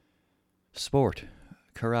Sport.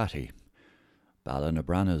 Karate.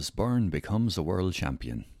 Ballinabranna's Byrne becomes a world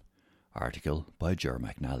champion. Article by Ger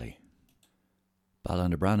McNally.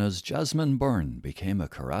 Ballinabranna's Jasmine Byrne became a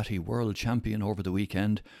karate world champion over the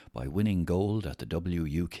weekend by winning gold at the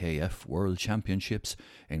WUKF World Championships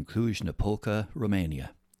in Cluj-Napoca,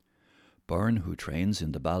 Romania. Byrne, who trains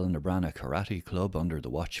in the Ballinabranna Karate Club under the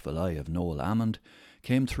watchful eye of Noel Ammond,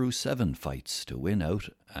 came through 7 fights to win out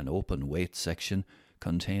an open weight section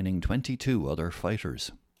containing 22 other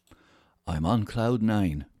fighters. I'm on cloud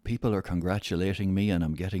 9. People are congratulating me and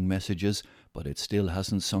I'm getting messages, but it still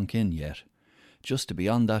hasn't sunk in yet. Just to be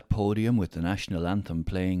on that podium with the national anthem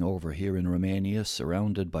playing over here in Romania,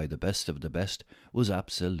 surrounded by the best of the best, was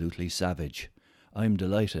absolutely savage. I'm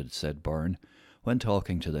delighted, said Byrne, when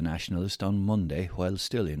talking to the Nationalist on Monday while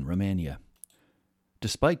still in Romania.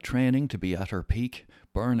 Despite training to be at her peak,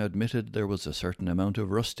 Byrne admitted there was a certain amount of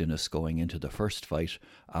rustiness going into the first fight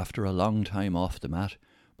after a long time off the mat,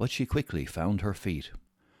 but she quickly found her feet.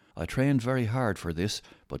 I trained very hard for this,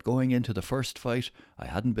 but going into the first fight, I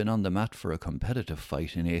hadn't been on the mat for a competitive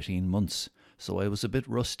fight in 18 months, so I was a bit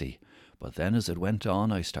rusty, but then as it went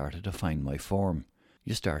on I started to find my form.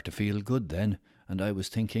 You start to feel good then, and I was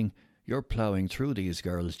thinking, you're ploughing through these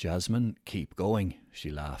girls, Jasmine, keep going, she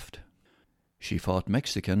laughed. She fought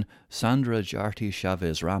Mexican Sandra Jarty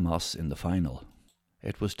Chavez Ramos in the final.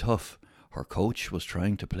 It was tough. Her coach was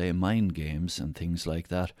trying to play mind games and things like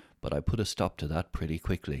that, but I put a stop to that pretty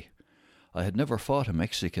quickly. I had never fought a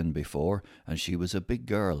Mexican before, and she was a big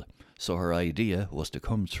girl, so her idea was to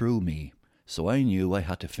come through me. So I knew I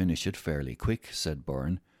had to finish it fairly quick, said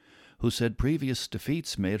Byrne, who said previous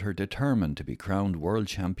defeats made her determined to be crowned world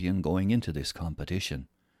champion going into this competition.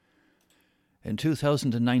 In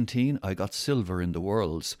 2019 I got silver in the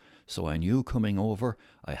Worlds, so I knew coming over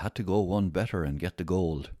I had to go one better and get the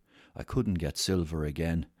gold. I couldn't get silver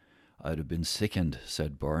again. I'd have been sickened,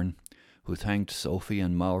 said Byrne, who thanked Sophie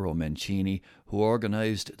and Mauro Mencini, who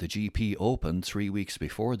organised the GP Open 3 weeks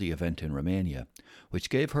before the event in Romania,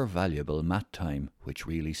 which gave her valuable mat time, which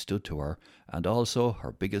really stood to her, and also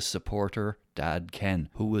her biggest supporter, Dad Ken,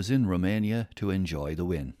 who was in Romania to enjoy the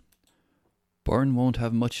win. Byrne won't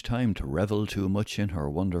have much time to revel too much in her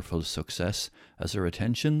wonderful success, as her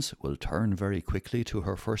attentions will turn very quickly to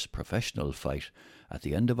her first professional fight at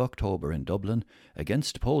the end of October in Dublin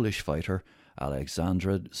against Polish fighter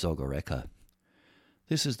Alexandra Zogoreka.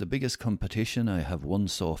 This is the biggest competition I have won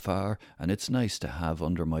so far, and it's nice to have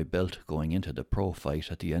under my belt going into the pro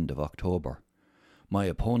fight at the end of October. My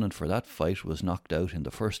opponent for that fight was knocked out in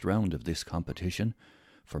the first round of this competition.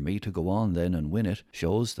 For me to go on then and win it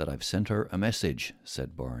shows that I've sent her a message,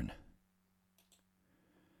 said Byrne.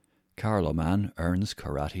 Carlo Man earns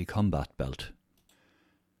karate combat belt.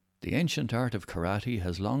 The ancient art of karate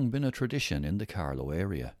has long been a tradition in the Carlow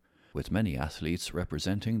area, with many athletes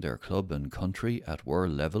representing their club and country at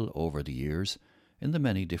world level over the years in the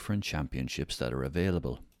many different championships that are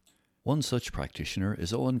available. One such practitioner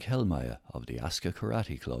is Owen Kelmaya of the Aska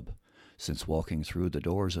Karate Club. Since walking through the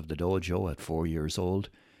doors of the dojo at 4 years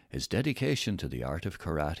old, his dedication to the art of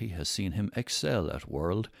karate has seen him excel at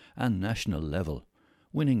world and national level,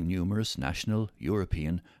 winning numerous national,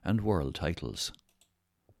 European and world titles.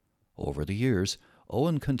 Over the years,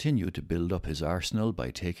 Owen continued to build up his arsenal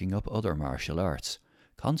by taking up other martial arts,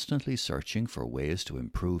 constantly searching for ways to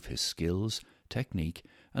improve his skills, technique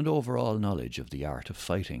and overall knowledge of the art of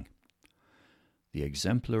fighting. The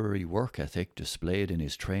exemplary work ethic displayed in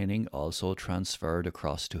his training also transferred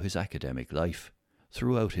across to his academic life.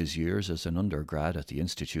 Throughout his years as an undergrad at the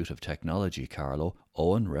Institute of Technology Carlow,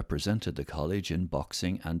 Owen represented the college in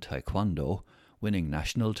boxing and taekwondo, winning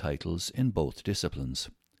national titles in both disciplines.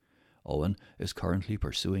 Owen is currently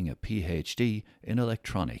pursuing a PhD in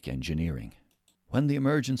electronic engineering. When the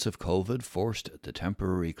emergence of COVID forced the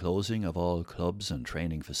temporary closing of all clubs and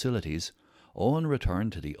training facilities, Owen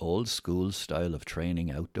returned to the old school style of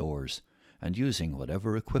training outdoors and using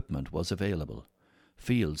whatever equipment was available.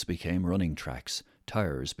 Fields became running tracks,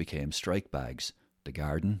 tyres became strike bags, the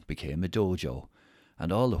garden became a dojo,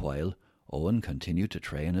 and all the while Owen continued to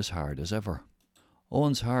train as hard as ever.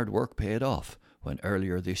 Owen's hard work paid off when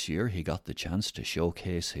earlier this year he got the chance to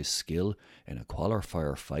showcase his skill in a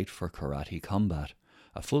qualifier fight for Karate Combat,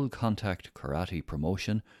 a full contact karate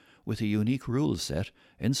promotion with a unique rule set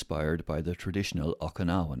inspired by the traditional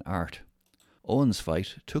Okinawan art. Owen's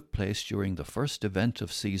fight took place during the first event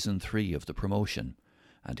of Season 3 of the promotion,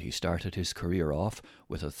 and he started his career off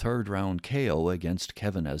with a third-round KO against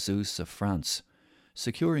Kevin Azus of France,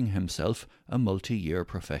 securing himself a multi-year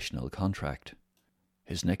professional contract.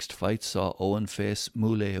 His next fight saw Owen face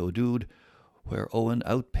Moulay Odoud, where Owen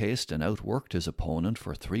outpaced and outworked his opponent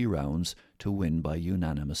for 3 rounds to win by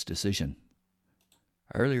unanimous decision.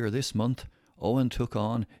 Earlier this month, Owen took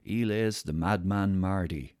on Elias the Madman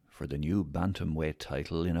Mardy for the new bantamweight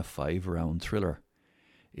title in a 5-round thriller.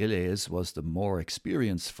 Elias was the more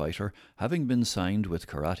experienced fighter, having been signed with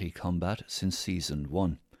Karate Combat since Season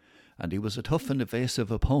 1, and he was a tough and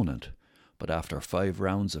evasive opponent, but after 5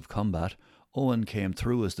 rounds of combat, Owen came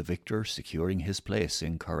through as the victor, securing his place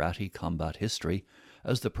in Karate Combat history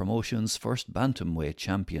as the promotion's first bantamweight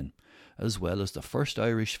champion, as well as the first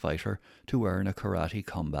Irish fighter to earn a Karate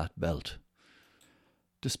Combat belt.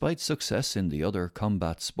 Despite success in the other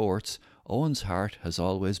combat sports, Owen's heart has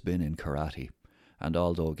always been in karate, and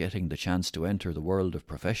although getting the chance to enter the world of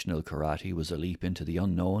professional karate was a leap into the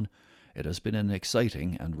unknown, it has been an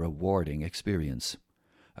exciting and rewarding experience.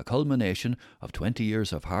 A culmination of 20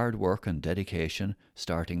 years of hard work and dedication,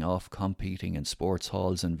 starting off competing in sports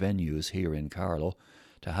halls and venues here in Carlow,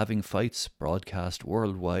 to having fights broadcast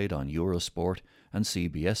worldwide on Eurosport and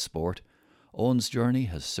CBS Sport. Owen's journey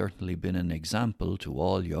has certainly been an example to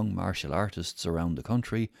all young martial artists around the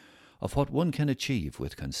country of what one can achieve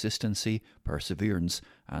with consistency, perseverance,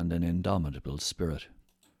 and an indomitable spirit.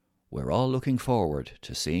 We're all looking forward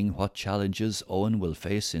to seeing what challenges Owen will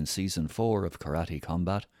face in Season 4 of Karate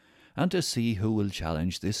Combat, and to see who will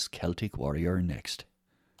challenge this Celtic warrior next.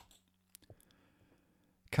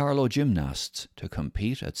 Carlow gymnasts to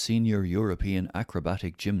compete at Senior European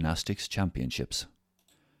Acrobatic Gymnastics Championships.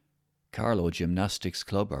 Carlow Gymnastics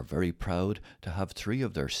Club are very proud to have 3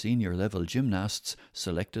 of their senior level gymnasts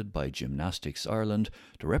selected by Gymnastics Ireland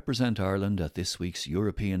to represent Ireland at this week's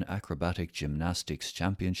European Acrobatic Gymnastics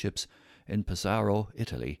Championships in Pesaro,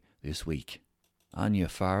 Italy this week. Anya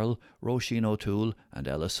Farrell, Roisin O'Toole and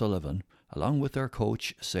Ella Sullivan, along with their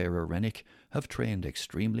coach Sarah Rennick, have trained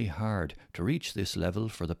extremely hard to reach this level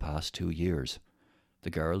for the past 2 years. The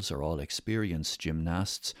girls are all experienced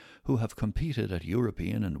gymnasts who have competed at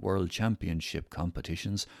European and World Championship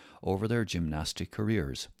competitions over their gymnastic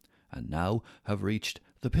careers, and now have reached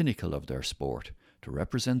the pinnacle of their sport to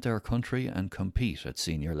represent their country and compete at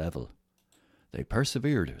senior level. They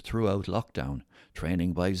persevered throughout lockdown,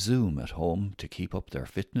 training by Zoom at home to keep up their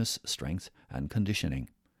fitness, strength and conditioning.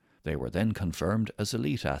 They were then confirmed as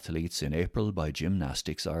elite athletes in April by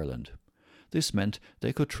Gymnastics Ireland. This meant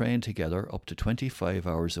they could train together up to 25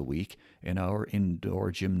 hours a week in our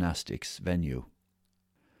indoor gymnastics venue.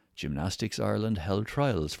 Gymnastics Ireland held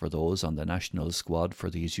trials for those on the national squad for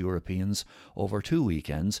these Europeans over 2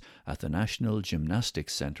 weekends at the National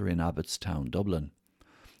Gymnastics Centre in Abbottstown, Dublin.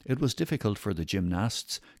 It was difficult for the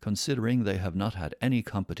gymnasts, considering they have not had any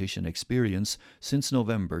competition experience since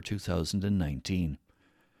November 2019.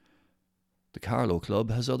 The Carlow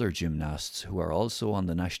Club has other gymnasts who are also on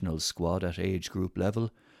the national squad at age group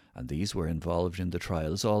level, and these were involved in the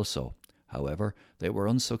trials also. However, they were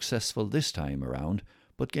unsuccessful this time around,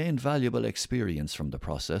 but gained valuable experience from the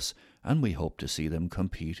process, and we hope to see them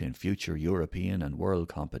compete in future European and world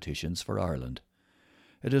competitions for Ireland.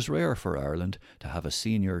 It is rare for Ireland to have a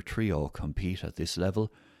senior trio compete at this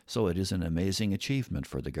level, so it is an amazing achievement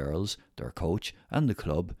for the girls, their coach and the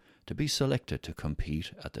club to be selected to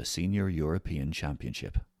compete at the Senior European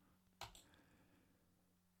Championship.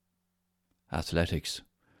 Athletics.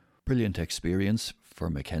 Brilliant experience for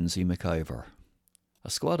Mackenzie McIver.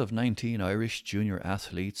 A squad of 19 Irish junior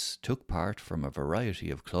athletes took part from a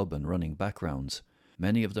variety of club and running backgrounds,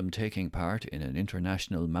 many of them taking part in an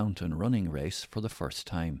international mountain running race for the first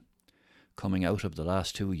time. Coming out of the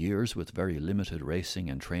last 2 years with very limited racing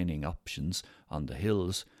and training options on the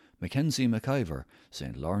hills, Mackenzie McIver,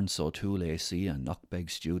 St Lawrence O'Toole AC and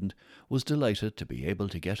Knockbeg student, was delighted to be able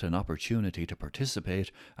to get an opportunity to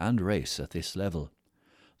participate and race at this level.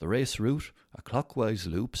 The race route, a clockwise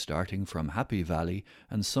loop starting from Happy Valley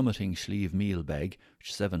and summiting Slieve Mealbeg,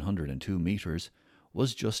 702 metres,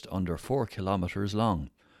 was just under 4 kilometres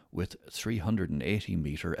long, with 380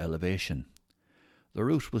 metre elevation. The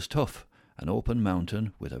route was tough, an open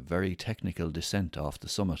mountain with a very technical descent off the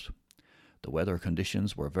summit. The weather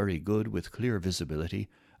conditions were very good with clear visibility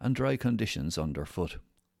and dry conditions underfoot.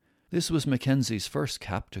 This was Mackenzie's first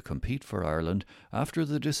cap to compete for Ireland after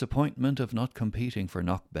the disappointment of not competing for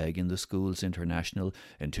Knockbeg in the Schools International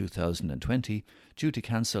in 2020 due to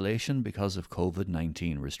cancellation because of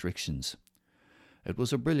COVID-19 restrictions. It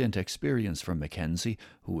was a brilliant experience for Mackenzie,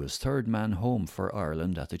 who was third man home for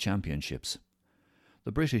Ireland at the championships.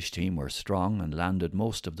 The British team were strong and landed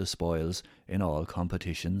most of the spoils in all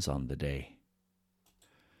competitions on the day.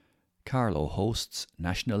 Carlow hosts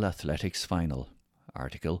National Athletics Final.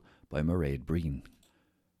 Article by Mairead Breen.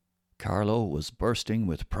 Carlow was bursting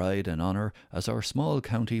with pride and honour as our small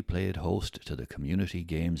county played host to the Community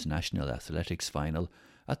Games National Athletics Final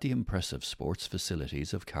at the impressive sports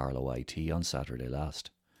facilities of Carlow IT on Saturday last.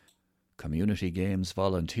 Community Games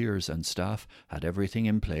volunteers and staff had everything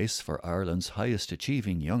in place for Ireland's highest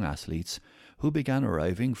achieving young athletes, who began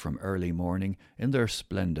arriving from early morning in their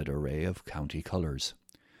splendid array of county colours.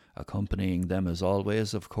 Accompanying them as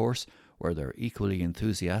always, of course, were their equally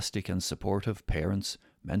enthusiastic and supportive parents,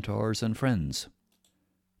 mentors and friends.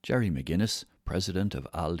 Jerry McGuinness, president of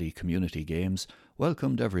Aldi Community Games,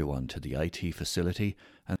 welcomed everyone to the IT facility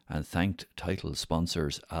and thanked title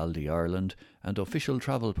sponsors Aldi Ireland and official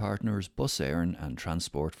travel partners Bus Éireann and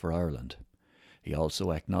Transport for Ireland. He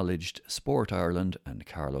also acknowledged Sport Ireland and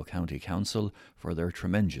Carlow County Council for their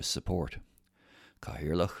tremendous support.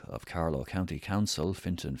 Cathaoirleach of Carlow County Council,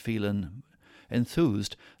 Fintan Phelan,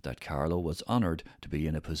 enthused that Carlow was honoured to be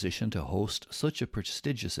in a position to host such a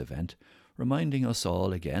prestigious event, reminding us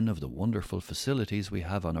all again of the wonderful facilities we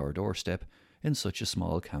have on our doorstep in such a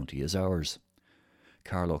small county as ours.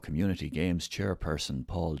 Carlow Community Games chairperson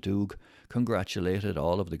Paul Doug congratulated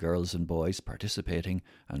all of the girls and boys participating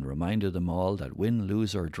and reminded them all that win,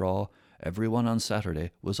 lose or draw, everyone on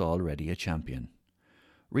Saturday was already a champion.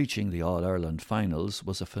 Reaching the All-Ireland finals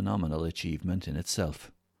was a phenomenal achievement in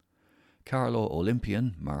itself. Carlow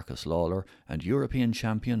Olympian Marcus Lawler and European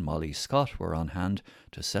champion Molly Scott were on hand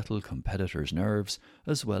to settle competitors' nerves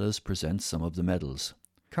as well as present some of the medals.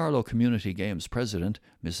 Carlow Community Games president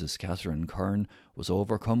Mrs. Catherine Kern was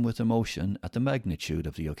overcome with emotion at the magnitude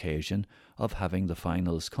of the occasion of having the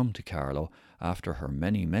finals come to Carlow after her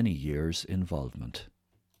many years' involvement.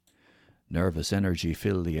 Nervous energy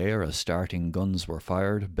filled the air as starting guns were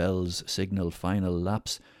fired, bells signalled final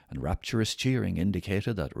laps, and rapturous cheering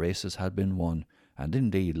indicated that races had been won, and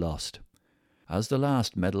indeed lost. As the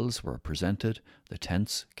last medals were presented, the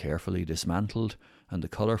tents carefully dismantled, and the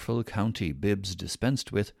colourful county bibs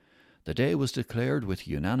dispensed with, the day was declared with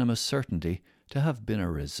unanimous certainty to have been a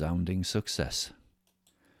resounding success.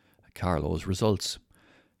 Carlow's results.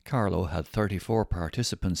 Carlow had 34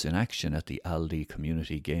 participants in action at the Aldi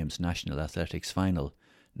Community Games National Athletics Final,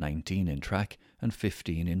 19 in track and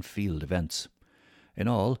 15 in field events. In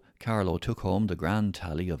all, Carlow took home the grand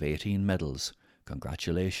tally of 18 medals.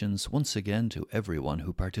 Congratulations once again to everyone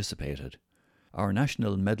who participated. Our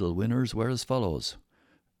national medal winners were as follows.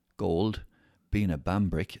 Gold, Bina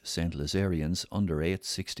Bambrick, St. Lazarians, under 8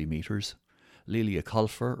 60 metres. Lelia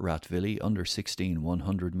Colfer, Rathvilly, under 16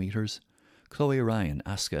 100 metres. Chloe Ryan,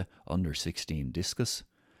 Aska, under 16 discus.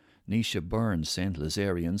 Nisha Byrne, St.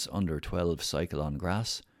 Lazarians, under 12 cycle on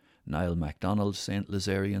grass. Niall MacDonald, St.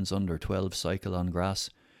 Lazarians, under 12 cycle on grass.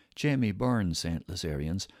 Jamie Byrne, St.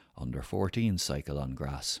 Lazarians, under 14 cycle on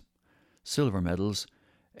grass. Silver medals: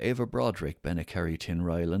 Ava Broderick, Bennekerry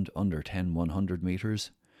Tinryland, under 10 100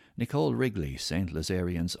 metres. Nicole Wrigley, St.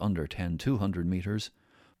 Lazarians, under 10 200 metres.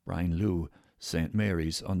 Brian Liu, St.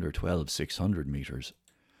 Mary's, under 12 600 metres.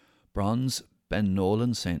 Bronze: Ben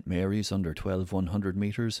Nolan, St. Mary's, under 12 100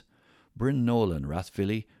 metres. Bryn Nolan,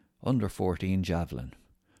 Rathvilly, under 14 javelin.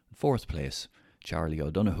 Fourth place: Charlie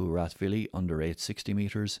O'Donoghue, Rathvilly, under 8 60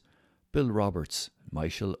 metres. Bill Roberts,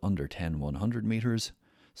 Michael, under 10 100 metres.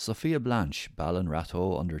 Sophia Blanche, Ballin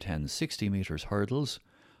Ratho, under 10 60 metres hurdles.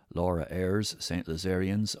 Laura Ayres, St.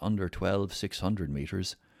 Lazarians, under 12 600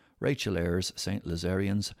 metres. Rachel Ayres, St.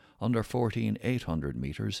 Lazarians, under 14 800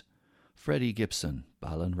 metres. Freddie Gibson,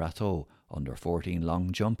 Ballin Ratho, under 14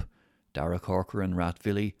 long jump. Dara Corcoran,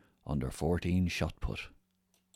 Rathvilly, under 14 shot put.